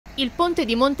Il ponte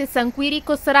di Monte San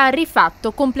Quirico sarà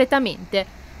rifatto completamente,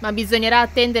 ma bisognerà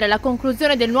attendere la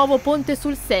conclusione del nuovo ponte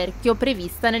sul Serchio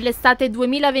prevista nell'estate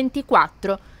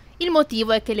 2024. Il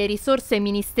motivo è che le risorse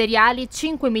ministeriali,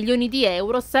 5 milioni di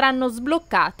euro, saranno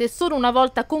sbloccate solo una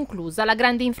volta conclusa la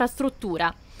grande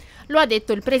infrastruttura. Lo ha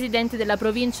detto il presidente della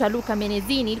provincia Lucca,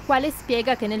 il quale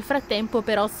spiega che nel frattempo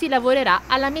però si lavorerà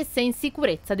alla messa in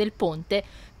sicurezza del ponte,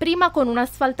 prima con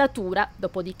un'asfaltatura,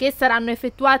 dopodiché saranno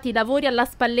effettuati i lavori alla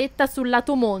spalletta sul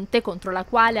lato monte, contro la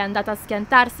quale è andata a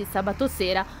schiantarsi sabato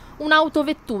sera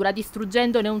un'autovettura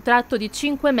distruggendone un tratto di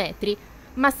 5 metri,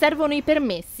 ma servono i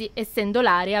permessi, essendo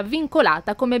l'area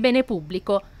vincolata come bene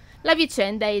pubblico. La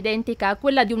vicenda è identica a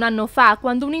quella di un anno fa,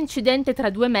 quando un incidente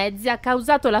tra due mezzi ha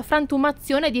causato la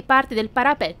frantumazione di parte del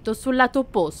parapetto sul lato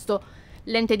opposto.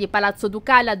 L'ente di Palazzo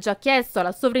Ducale ha già chiesto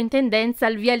alla sovrintendenza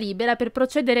il via libera per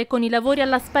procedere con i lavori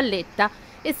alla spalletta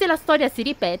e se la storia si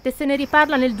ripete se ne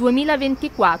riparla nel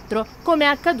 2024, come è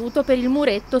accaduto per il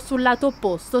muretto sul lato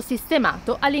opposto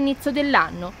sistemato all'inizio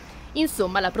dell'anno.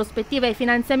 Insomma, la prospettiva e i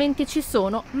finanziamenti ci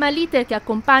sono, ma l'iter che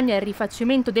accompagna il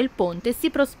rifacimento del ponte si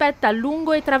prospetta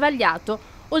lungo e travagliato,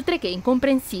 oltre che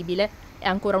incomprensibile. È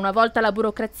ancora una volta la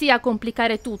burocrazia a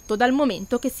complicare tutto, dal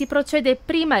momento che si procede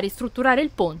prima a ristrutturare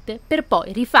il ponte per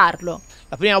poi rifarlo.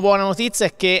 La prima buona notizia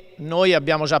è che noi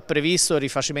abbiamo già previsto il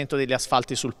rifacimento degli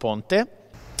asfalti sul ponte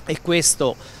e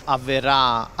questo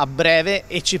avverrà a breve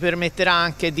e ci permetterà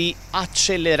anche di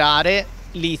accelerare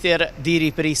l'iter di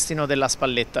ripristino della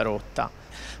spalletta rotta.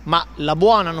 Ma la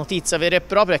buona notizia vera e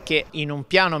propria è che in un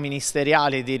piano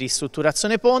ministeriale di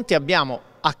ristrutturazione ponti abbiamo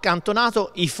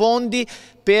accantonato i fondi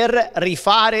per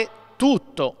rifare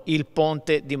tutto il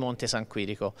ponte di Monte San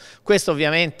Quirico. Questo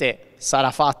ovviamente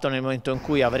sarà fatto nel momento in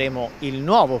cui avremo il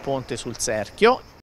nuovo ponte sul Serchio.